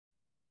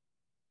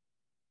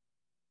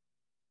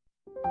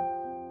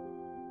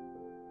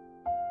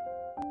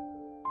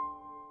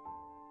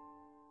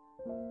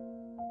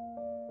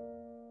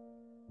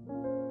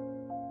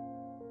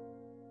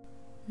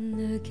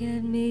Look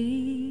at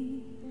me,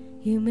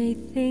 you may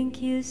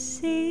think you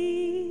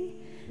see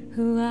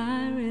who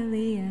I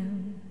really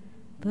am,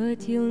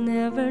 but you'll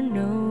never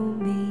know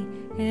me.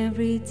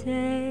 Every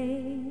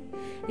day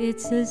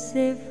it's as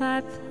if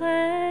I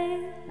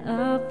play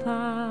a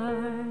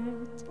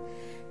part.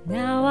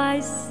 Now I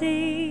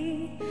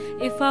see,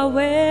 if I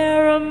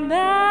wear a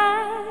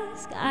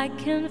mask I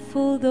can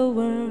fool the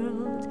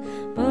world,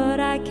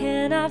 but I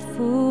cannot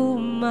fool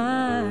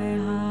my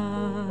heart.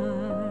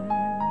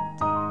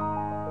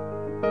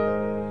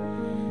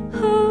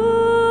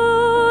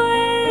 Who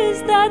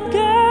is that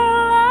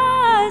girl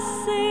I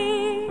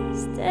see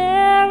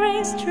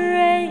staring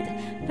straight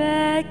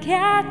back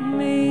at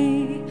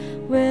me?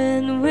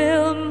 When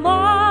will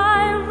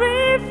my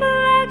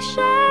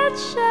reflection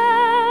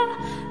show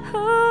who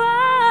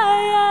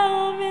I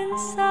am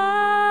inside?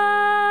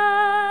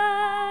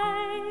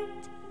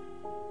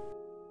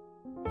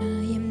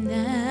 I am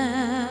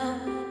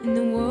now in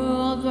the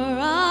world where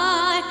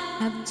I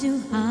have to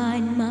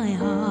hide my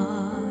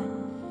heart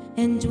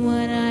and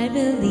what I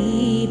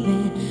believe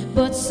in,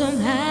 but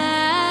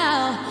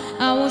somehow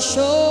I will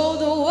show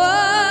the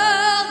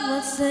world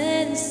what's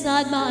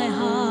inside my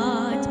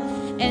heart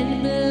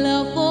and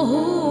love for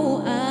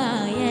who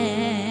I am.